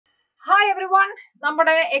Hi everyone.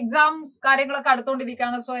 നമ്മുടെ exams കാര്യങ്ങളൊക്കെ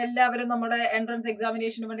അടുത്തോണ്ടിരിക്കുകയാണ്. So എല്ലാവരും നമ്മുടെ എൻട്രൻസ്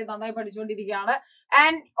എക്സാമിനേഷന് വേണ്ടി നന്നായി പഠിച്ചുകൊണ്ടിരിക്കുകയാണ്.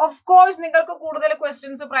 ആൻഡ് ഓഫ് കോഴ്സ് നിങ്ങൾക്ക് കൂടുതൽ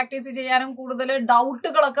ക്വസ്റ്റ്യൻസ് പ്രാക്ടീസ് ചെയ്യാനും കൂടുതൽ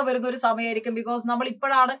ഡൗട്ടുകളൊക്കെ വരുന്ന ഒരു സമയമായിരിക്കും. ബിക്കോസ് നമ്മൾ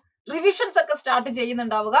ഇപ്പോഴാണ് റിവിഷൻസ് ഒക്കെ സ്റ്റാർട്ട്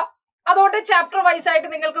ചെയ്യുന്നുണ്ടാവുക. അതുകൊണ്ട് ചാപ്റ്റർ വൈസ് ആയിട്ട്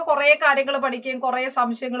നിങ്ങൾക്ക് കുറെ കാര്യങ്ങൾ പഠിക്കുകയും കുറെ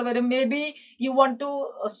സംശയങ്ങൾ വരും. May be you want to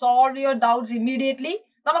solve your doubts immediately.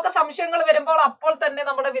 നമുക്ക് സംശയങ്ങൾ വരുമ്പോൾ അപ്പോൾ തന്നെ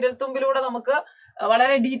നമ്മുടെ വിരൽത്തുമ്പിലൂടെ നമുക്ക്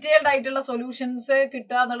വളരെ ഡീറ്റെയിൽഡ് ആയിട്ടുള്ള സൊല്യൂഷൻസ്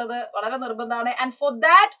കിട്ടുക എന്നുള്ളത് വളരെ നിർബന്ധമാണ്. ആൻഡ് ഫോർ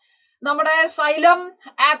ദാറ്റ് നമ്മുടെ സൈലം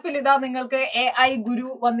ആപ്പിൽ ഇതാ നിങ്ങൾക്ക് AI ഗുരു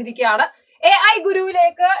വന്നിരിക്കുകയാണ്. AI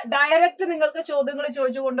ഗുരുവിലേക്ക് ഡയറക്റ്റ് നിങ്ങൾക്ക് ചോദ്യങ്ങൾ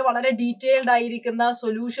ചോദിച്ചുകൊണ്ട് വളരെ ഡീറ്റെയിൽഡ് ആയിരിക്കുന്ന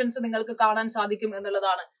സൊല്യൂഷൻസ് നിങ്ങൾക്ക് കാണാൻ സാധിക്കും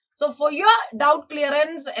എന്നുള്ളതാണ്. So for your doubt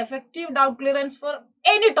clearance, effective doubt clearance for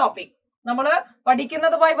any topic, നമ്മൾ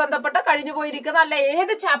പഠിക്കുന്നതുമായി ബന്ധപ്പെട്ട കഴിഞ്ഞു പോയിരിക്കുന്ന അല്ല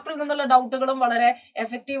ഏത് ചാപ്റ്ററിൽ നിന്നുള്ള ഡൗട്ടുകളും വളരെ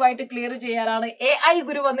എഫക്റ്റീവ് ആയിട്ട് ക്ലിയർ ചെയ്യാനാണ് AI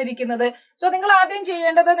ഗുരു വന്നിരിക്കുന്നത്. സോ നിങ്ങൾ ആദ്യം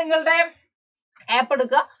ചെയ്യേണ്ടത് നിങ്ങളുടെ ആപ്പ്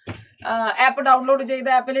എടുക്കുക. ആപ്പ് ഡൗൺലോഡ് ചെയ്ത്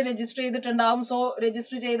ആപ്പിൽ രജിസ്റ്റർ ചെയ്തിട്ടുണ്ടാവും. സോ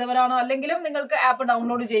രജിസ്റ്റർ ചെയ്തവരാണോ അല്ലെങ്കിലും നിങ്ങൾക്ക് ആപ്പ്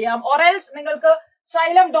ഡൗൺലോഡ് ചെയ്യാം. ഓറെൽസ് നിങ്ങൾക്ക്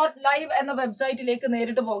xylem.live എന്ന വെബ്സൈറ്റിലേക്ക്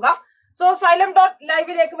നേരിട്ട് പോകാം. സോ xylem.live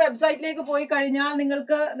വെബ്സൈറ്റിലേക്ക് പോയി കഴിഞ്ഞാൽ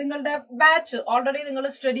നിങ്ങൾക്ക് നിങ്ങളുടെ ബാച്ച് ഓൾറെഡി നിങ്ങൾ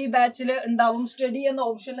സ്റ്റഡി ബാച്ചിൽ ഉണ്ടാവും. സ്റ്റഡി എന്ന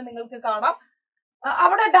ഓപ്ഷനിൽ നിങ്ങൾക്ക് കാണാം.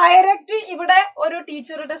 അവിടെ ഡയറക്റ്റ് ഇവിടെ ഒരു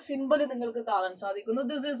ടീച്ചറുടെ സിമ്പിൾ നിങ്ങൾക്ക് കാണാൻ സാധിക്കുന്നു.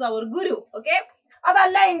 This is our Guru. Okay,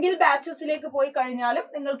 അതല്ല എങ്കിൽ ബാച്ചസിലേക്ക് പോയി കഴിഞ്ഞാലും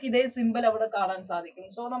നിങ്ങൾക്ക് ഇതേ സിമ്പിൾ അവിടെ കാണാൻ സാധിക്കും.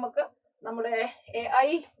 സോ നമുക്ക് നമ്മുടെ AI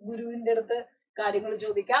ഗുരുവിന്റെ അടുത്ത് കാര്യങ്ങൾ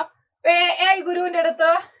ചോദിക്കാം. AI ഗുരുവിന്റെ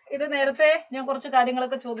അടുത്ത് ഇത് നേരത്തെ ഞാൻ കുറച്ച്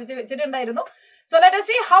കാര്യങ്ങളൊക്കെ ചോദിച്ച് വെച്ചിട്ടുണ്ടായിരുന്നു. So let us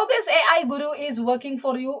see how this AI guru is working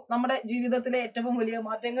for you. നമ്മുടെ ജീവിതത്തിലെ ഏറ്റവും വലിയ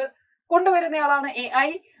മാറ്റങ്ങൾ കൊണ്ടുവരുന്നയാളാണ് AI.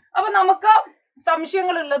 അപ്പൊ നമുക്ക്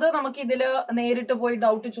സംശയങ്ങൾ ഉള്ളത് നമുക്ക് ഇതിൽ നേരിട്ട് പോയി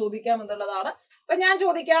ഡൗട്ട് ചോദിക്കാം എന്നുള്ളതാണ്. അപ്പൊ ഞാൻ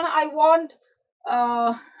ചോദിക്കുകയാണ്, I want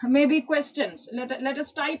maybe questions. Let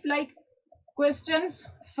us type like questions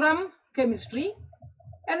from chemistry.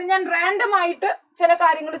 എന്ന് ഞാൻ റാൻഡം ആയിട്ട് ചില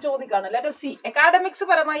കാര്യങ്ങൾ ചോദിക്കാണ്. Let us see. അക്കാഡമിക്സ്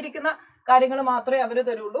പരമായിരിക്കുന്ന കാര്യങ്ങൾ മാത്രമേ അവര്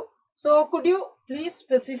തരുള്ളൂ. So could you please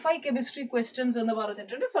specify chemistry questions എന്ന്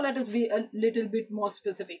പറഞ്ഞിട്ടുണ്ട്. So let us be a little bit more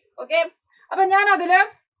specific. Okay. അപ്പൊ ഞാൻ അതില്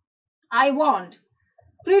I want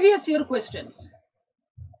previous year questions.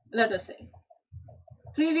 Let us say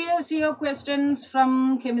previous year questions from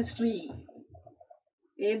chemistry.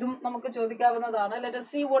 ഏതും നമുക്ക് ചോദിക്കാവുന്നതാണ്. Let us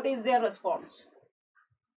see what is their response.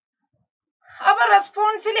 അപ്പൊ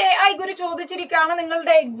റെസ്പോൺസിൽ AI ഗുരു ചോദിച്ചിരിക്കുകയാണ്,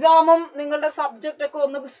 നിങ്ങളുടെ എക്സാമും നിങ്ങളുടെ സബ്ജക്റ്റ് ഒക്കെ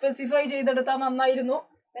ഒന്ന് സ്പെസിഫൈ ചെയ്തെടുത്താൽ നന്നായിരുന്നു.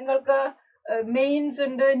 നിങ്ങൾക്ക് മെയിൻസ്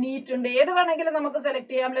ഉണ്ട്, നീറ്റ് ഉണ്ട്, ഏത് വേണമെങ്കിലും നമുക്ക്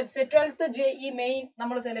സെലക്ട് ചെയ്യാം. Let's say 12th JEE main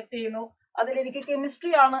നമ്മൾ സെലക്ട് ചെയ്യുന്നു. അതിലെനിക്ക്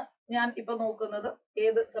കെമിസ്ട്രി ആണ് ഞാൻ ഇപ്പൊ നോക്കുന്നത്.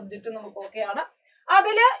 ഏത് സബ്ജക്റ്റും നമുക്ക് ഓക്കെ ആണ്.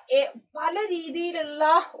 അതില് പല രീതിയിലുള്ള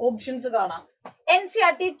ഓപ്ഷൻസ് കാണാം.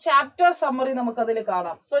 NCERT ചാപ്റ്റർ സമ്മറി നമുക്ക് അതിൽ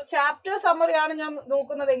കാണാം. സോ ചാപ്റ്റർ സമ്മറി ആണ് ഞാൻ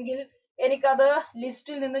നോക്കുന്നതെങ്കിൽ എനിക്കത്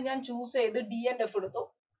ലിസ്റ്റിൽ നിന്ന് ഞാൻ ചൂസ് ചെയ്ത് DNF എടുത്തു.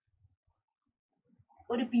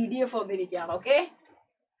 ഒരു PDF വന്നിരിക്കുകയാണ്. ഓക്കെ,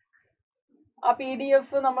 ആ PDF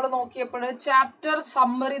നമ്മൾ നോക്കിയപ്പോൾ ചാപ്റ്റർ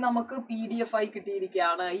സമ്മറി നമുക്ക് PDF ആയി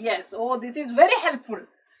കിട്ടിയിരിക്കുകയാണ്. Yes, oh this is very helpful.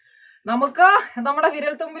 നമുക്ക് നമ്മുടെ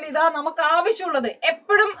വിരൽത്തുമ്പിൽ ഇതാ നമുക്ക് ആവശ്യമുള്ളത്.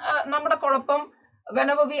 എപ്പോഴും നമ്മുടെ കുഴപ്പം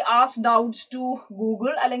whenever we ask doubts to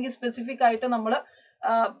Google അല്ലെങ്കിൽ സ്പെസിഫിക് ആയിട്ട് നമ്മൾ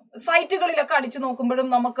സൈറ്റുകളിലൊക്കെ അടിച്ചു നോക്കുമ്പോഴും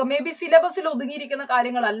നമുക്ക് മേ ബി സിലബസിൽ ഒതുങ്ങിയിരിക്കുന്ന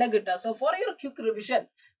കാര്യങ്ങളല്ല കിട്ടുക. So for your quick revision,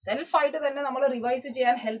 സെൽഫായിട്ട് തന്നെ നമ്മൾ റിവൈസ്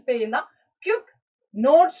ചെയ്യാൻ ഹെൽപ്പ് ചെയ്യുന്ന ക്വിക്ക്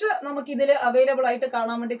നോട്ട്സ് നമുക്ക് ഇതിൽ അവൈലബിൾ ആയിട്ട്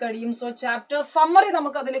കാണാൻ വേണ്ടി കഴിയും. സോ ചാപ്റ്റർ സമ്മറി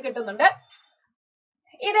നമുക്ക് അതിൽ കിട്ടുന്നുണ്ട്.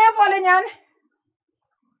 ഇതേപോലെ ഞാൻ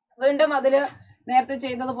വീണ്ടും അതില് നേരത്തെ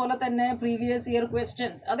ചെയ്തതുപോലെ തന്നെ പ്രീവിയസ് ഇയർ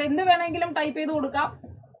ക്വസ്റ്റ്യൻസ് അത് എന്ത് വേണമെങ്കിലും ടൈപ്പ് ചെയ്ത് കൊടുക്കാം.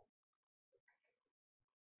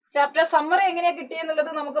 ചാപ്റ്റർ സമ്മറി എങ്ങനെയാ കിട്ടിയെന്നുള്ളത്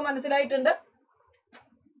നമുക്ക് മനസ്സിലായിട്ടുണ്ട്.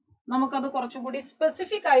 നമുക്കത് കുറച്ചുകൂടി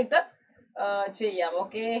സ്പെസിഫിക് ആയിട്ട് ചെയ്യാം.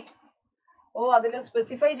 ഓക്കെ, ഓ അതിൽ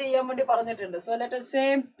സ്പെസിഫൈ ചെയ്യാൻ വേണ്ടി പറഞ്ഞിട്ടുണ്ട്. So let us say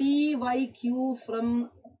PYQ from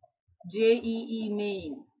JEE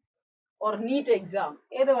main or NEET exam,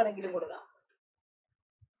 ഏത് വേണമെങ്കിലും കൊടുക്കാം.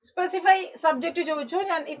 സ്പെസിഫൈ സബ്ജക്ട് ചോദിച്ചു.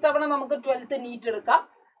 ഞാൻ ഇത്തവണ നമുക്ക് 12th നീറ്റ് എടുക്കാം.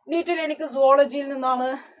 നീറ്റിൽ എനിക്ക് സുവോളജിയിൽ നിന്നാണ്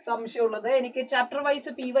സംശയമുള്ളത്. എനിക്ക് ചാപ്റ്റർ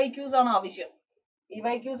വൈസ് PYQs ആണ് ആവശ്യം.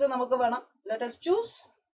 PYQs നമുക്ക് വേണം. Let us choose.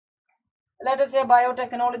 Let us say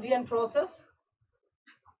biotechnology and process.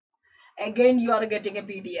 Again you are getting a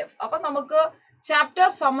PDF. അപ്പൊ നമുക്ക് ചാപ്റ്റർ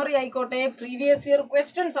സമ്മറി ആയിക്കോട്ടെ, പ്രീവിയസ് ഇയർ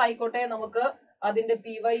ക്വസ്റ്റ്യൻസ് ആയിക്കോട്ടെ, നമുക്ക് അതിന്റെ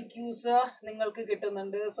PYQs നിങ്ങൾക്ക്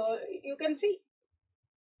കിട്ടുന്നുണ്ട്. സോ യു ക്യാൻ സി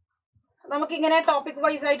നമുക്കിങ്ങനെ ടോപ്പിക്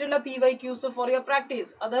വൈസ് ആയിട്ടുള്ള PYQs ഫോർ യുവർ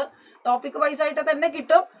പ്രാക്ടീസ് അത് ടോപ്പിക് വൈസ് ആയിട്ട് തന്നെ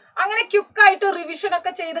കിട്ടും. അങ്ങനെ ക്വിക്കായിട്ട് റിവിഷൻ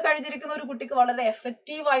ഒക്കെ ചെയ്ത് കഴിഞ്ഞിരിക്കുന്ന ഒരു കുട്ടിക്ക് വളരെ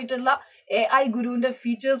എഫക്റ്റീവ് ആയിട്ടുള്ള AI ഗുരുവിന്റെ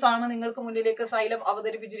ഫീച്ചേഴ്സ് ആണ് നിങ്ങൾക്ക് മുന്നിലേക്ക് സൈലം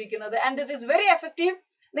അവതരിപ്പിച്ചിരിക്കുന്നത്. And this is very effective.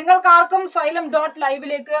 നിങ്ങൾക്ക് ആർക്കും xylem.live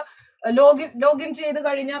ലോഗിൻ ചെയ്ത്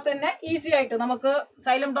കഴിഞ്ഞാൽ തന്നെ ഈസി ആയിട്ട് നമുക്ക്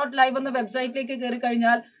xylem.live എന്ന വെബ്സൈറ്റിലേക്ക് കയറി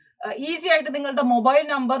കഴിഞ്ഞാൽ ഈസി ആയിട്ട് നിങ്ങളുടെ മൊബൈൽ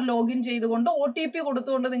നമ്പർ ലോഗിൻ ചെയ്തുകൊണ്ട് OTP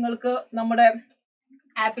കൊടുത്തുകൊണ്ട് നിങ്ങൾക്ക് നമ്മുടെ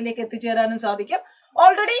ആപ്പിലേക്ക് എത്തിച്ചേരാനും സാധിക്കും.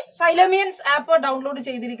 Already സൈലമിയൻസ് app download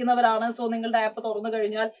ചെയ്തിരിക്കുന്നവരാണ്. സോ നിങ്ങളുടെ ആപ്പ് തുറന്നു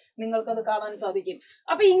കഴിഞ്ഞാൽ നിങ്ങൾക്കത് കാണാൻ സാധിക്കും.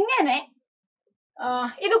 അപ്പൊ ഇങ്ങനെ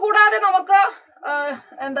ഇത് കൂടാതെ നമുക്ക്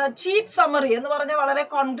എന്താ ചീറ്റ് സമ്മറി എന്ന് പറഞ്ഞ വളരെ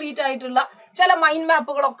കോൺക്രീറ്റ് ആയിട്ടുള്ള ചില മൈൻഡ്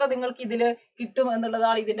മാപ്പുകളൊക്കെ നിങ്ങൾക്ക് ഇതിൽ കിട്ടും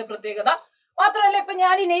എന്നുള്ളതാണ് ഇതിന്റെ പ്രത്യേകത. മാത്രമല്ല ഇപ്പൊ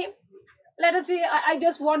ഞാനിനി let us see, I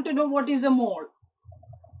just want to know what is a mole.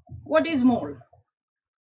 What is mole?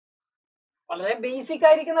 വളരെ ബേസിക്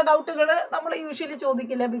ആയിരിക്കുന്ന ഡൗട്ടുകൾ നമ്മൾ യൂഷ്വലി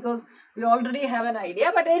ചോദിക്കില്ല because we already have an idea.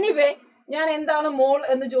 But anyway ഞാൻ എന്താണ് മോൾ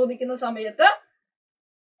എന്ന് ചോദിക്കുന്ന സമയത്ത്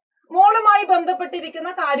മോളുമായി ബന്ധപ്പെട്ടിരിക്കുന്ന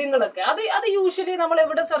കാര്യങ്ങളൊക്കെ അത് യൂഷ്വലി നമ്മൾ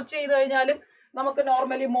എവിടെ സെർച്ച് ചെയ്ത് കഴിഞ്ഞാലും നമുക്ക്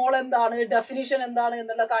നോർമലി മോൾ എന്താണ്, ഡെഫിനിഷൻ എന്താണ്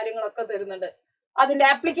എന്നുള്ള കാര്യങ്ങളൊക്കെ തരുന്നുണ്ട്. അതിന്റെ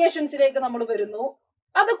ആപ്ലിക്കേഷൻസിലേക്ക് നമ്മൾ വരുന്നു.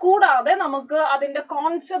 അത് കൂടാതെ നമുക്ക് അതിന്റെ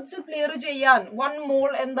കോൺസെപ്റ്റ്സ് ക്ലിയർ ചെയ്യാൻ വൺ മോൾ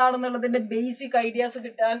എന്താണെന്നുള്ളതിന്റെ ബേസിക് ഐഡിയാസ്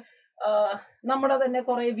കിട്ടാൻ നമ്മുടെ തന്നെ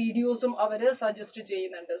കുറെ വീഡിയോസും അവര് സജസ്റ്റ്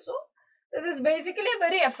ചെയ്യുന്നുണ്ട്. So this is basically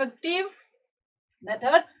very effective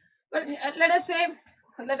method.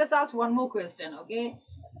 let us ask one more question. Okay,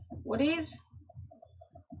 what is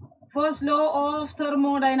first law of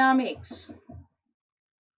thermodynamics?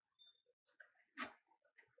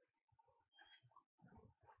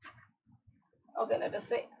 Okay, let us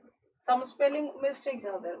say some spelling mistakes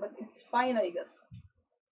are there, but it's fine, I guess.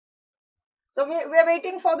 So we are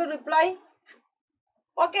waiting for the reply.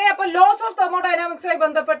 Okay, അപ്പോൾ loss of തെർമോഡൈനാമിക്സുമായി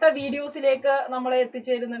ബന്ധപ്പെട്ട വീഡിയോസിലേക്ക് നമ്മൾ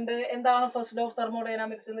എത്തിച്ചേരുന്നുണ്ട്. എന്താണ് first law of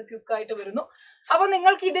thermodynamics എന്ന് quick ആയിട്ട് വരുന്നു. അപ്പൊ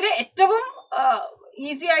നിങ്ങൾക്ക് ഇതിൽ ഏറ്റവും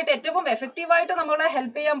ഈസി ആയിട്ട് ഏറ്റവും എഫക്റ്റീവ് ആയിട്ട് നമ്മളെ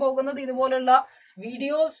ഹെൽപ്പ് ചെയ്യാൻ പോകുന്നത് ഇതുപോലുള്ള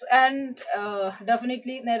വീഡിയോസ് ആൻഡ്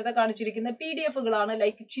ഡെഫിനറ്റ്ലി നേരത്തെ കാണിച്ചിരിക്കുന്ന PDF-കളാണ്.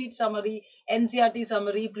 Like cheat summary, NCERT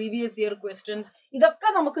summary, previous year questions.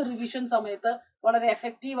 ഇതൊക്കെ നമുക്ക് റിവിഷൻ സമയത്ത് വളരെ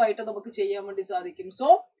എഫക്റ്റീവ് ആയിട്ട് നമുക്ക് ചെയ്യാൻ വേണ്ടി സാധിക്കും. സോ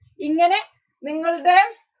ഇങ്ങനെ നിങ്ങളുടെ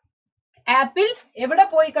ആപ്പിൽ എവിടെ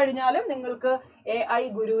പോയി കഴിഞ്ഞാലും നിങ്ങൾക്ക് AI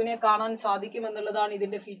ഗുരുവിനെ കാണാൻ സാധിക്കും എന്നുള്ളതാണ്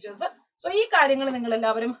ഇതിന്റെ ഫീച്ചേഴ്സ്. സോ ഈ കാര്യങ്ങൾ നിങ്ങൾ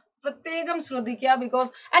എല്ലാവരും പ്രത്യേകം ശ്രദ്ധിക്കുക.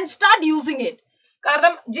 Because and start using it.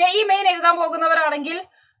 കാരണം JEE മെയിൻ എഴുതാൻ പോകുന്നവരാണെങ്കിൽ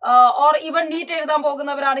ഓർ ഈവൻ നീറ്റ് എഴുതാൻ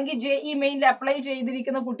പോകുന്നവരാണെങ്കിൽ JEE മെയിനിൽ അപ്ലൈ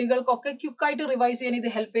ചെയ്തിരിക്കുന്ന കുട്ടികൾക്കൊക്കെ ക്വിക്കായിട്ട് റിവൈസ് ചെയ്യാൻ ഇത്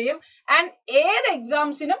ഹെൽപ്പ് ചെയ്യും. ആൻഡ് ഏത്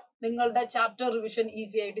എക്സാംസിനും നിങ്ങളുടെ ചാപ്റ്റർ റിവിഷൻ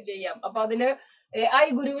ഈസി ആയിട്ട് ചെയ്യാം. അപ്പൊ അതില് AI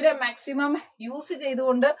ഗുരുവിനെ മാക്സിമം യൂസ്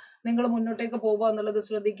ചെയ്തുകൊണ്ട് നിങ്ങൾ മുന്നോട്ടേക്ക് പോകുക എന്നുള്ളത്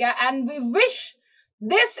ശ്രദ്ധിക്കുക. And we wish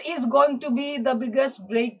this is going to B the biggest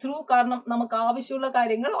break through. കാരണം നമുക്ക് ആവശ്യമുള്ള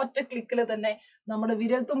കാര്യങ്ങൾ ഒറ്റ ക്ലിക്കിൽ തന്നെ നമ്മുടെ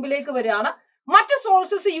വിരൽത്തുമ്പിലേക്ക് വരികയാണ്. മറ്റ്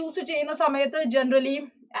സോഴ്സസ് യൂസ് ചെയ്യുന്ന സമയത്ത് generally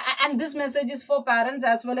and this message is for parents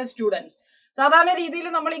as well as students. സാധാരണ രീതിയിൽ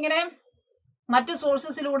നമ്മളിങ്ങനെ മറ്റ്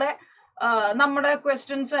സോഴ്സസിലൂടെ നമ്മുടെ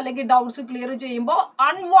ക്വസ്റ്റ്യൻസ് അല്ലെങ്കിൽ ഡൗട്ട്സ് ക്ലിയർ ചെയ്യുമ്പോൾ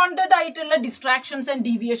അൺവാണ്ടഡ് ആയിട്ടുള്ള distractions and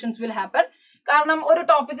deviations will happen. കാരണം ഒരു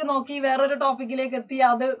ടോപ്പിക് നോക്കി വേറൊരു ടോപ്പിക്കിലേക്ക് എത്തി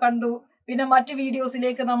അത് കണ്ടു, പിന്നെ മറ്റ്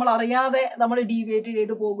വീഡിയോസിലേക്ക് നമ്മൾ അറിയാതെ നമ്മൾ ഡീവിയേറ്റ്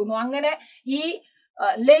ചെയ്തു പോകുന്നു. അങ്ങനെ ഈ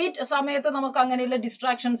ലേറ്റ് സമയത്ത് നമുക്ക് അങ്ങനെയുള്ള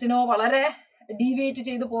ഡിസ്ട്രാക്ഷൻസിനോ വളരെ ഡീവിയേറ്റ്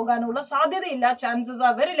ചെയ്തു പോകാനുള്ള സാധ്യതയില്ല. Chances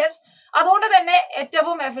are very less. അതുകൊണ്ട് തന്നെ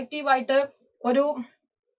ഏറ്റവും എഫക്റ്റീവ് ആയിട്ട് ഒരു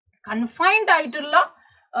കൺഫൈൻഡ് ആയിട്ടുള്ള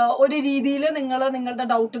ഒരു രീതിയിൽ നിങ്ങൾ നിങ്ങളുടെ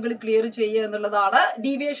ഡൗട്ടുകൾ ക്ലിയർ ചെയ്യുക എന്നുള്ളതാണ്.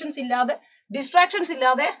 ഡീവിയേഷൻസ് ഇല്ലാതെ ഡിസ്ട്രാക്ഷൻസ്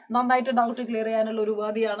ഇല്ലാതെ നന്നായിട്ട് ഡൗട്ട് ക്ലിയർ ചെയ്യാനുള്ള ഒരു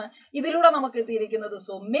ഉപാധിയാണ് ഇതിലൂടെ നമുക്ക് എത്തിയിരിക്കുന്നത്.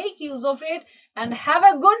 So make use of it and have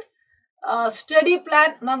A good study plan.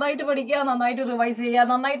 നന്നായിട്ട് പഠിക്കുക, നന്നായിട്ട് റിവൈസ് ചെയ്യുക,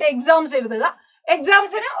 നന്നായിട്ട് എക്സാംസ് എഴുതുക.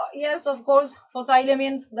 എക്സാംസിന് yes of course for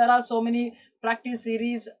സൈലമിയൻസ് there are so many practice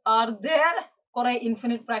series are there. കുറെ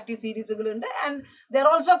ഇൻഫിനിറ്റ് പ്രാക്ടീസ് സീരീസുകൾ ഉണ്ട്. And there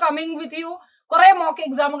also coming with you. കുറെ mock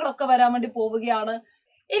എക്സാമുകളൊക്കെ വരാൻ വേണ്ടി പോവുകയാണ്.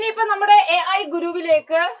 ഇനിയിപ്പോ നമ്മുടെ AI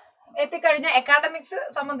ഗുരുവിലേക്ക് എത്തിക്കഴിഞ്ഞ അക്കാഡമിക്സ്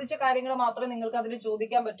സംബന്ധിച്ച കാര്യങ്ങൾ മാത്രമേ നിങ്ങൾക്ക് അതിൽ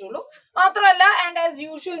ചോദിക്കാൻ പറ്റുള്ളൂ. മാത്രമല്ല ആൻഡ് ആസ്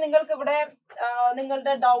യൂഷ്വൽ നിങ്ങൾക്ക് ഇവിടെ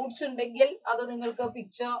നിങ്ങളുടെ ഡൗട്ട്സ് ഉണ്ടെങ്കിൽ അത് നിങ്ങൾക്ക്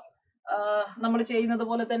പിക്ചർ നമ്മൾ ചെയ്യുന്നത്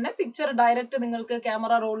പോലെ തന്നെ പിക്ചർ ഡയറക്റ്റ് നിങ്ങൾക്ക്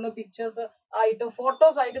ക്യാമറ റോളിൽ പിക്ചേഴ്സ് ആയിട്ട്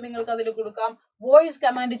ഫോട്ടോസ് ആയിട്ട് നിങ്ങൾക്ക് അതിൽ കൊടുക്കാം. വോയിസ്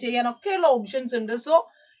കമാൻഡ് ചെയ്യാനൊക്കെയുള്ള ഓപ്ഷൻസ് ഉണ്ട്. സോ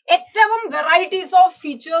ഏറ്റവും വെറൈറ്റീസ് ഓഫ്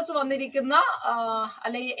ഫീച്ചേഴ്സ് വന്നിരിക്കുന്ന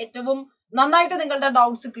അല്ലെങ്കിൽ ഏറ്റവും നന്നായിട്ട് നിങ്ങളുടെ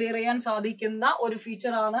ഡൗട്ട്സ് ക്ലിയർ ചെയ്യാൻ സാധിക്കുന്ന ഒരു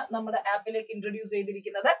ഫീച്ചർ ആണ് നമ്മുടെ ആപ്പിലേക്ക് ഇൻട്രൊഡ്യൂസ്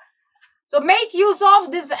ചെയ്തിരിക്കുന്നത്. So make use of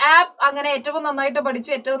this app. അങ്ങനെ ഏറ്റവും നന്നായിട്ട്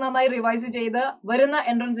പഠിച്ച് ഏറ്റവും നന്നായി റിവൈസ് ചെയ്ത് വരുന്ന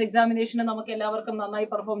എൻട്രൻസ് എക്സാമിനേഷന് നമുക്ക് എല്ലാവർക്കും നന്നായി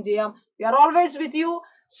പെർഫോം ചെയ്യാം. V are always with you.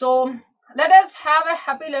 So let us have a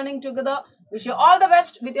happy learning together. Wish you all the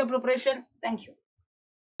best with your preparation. Thank you.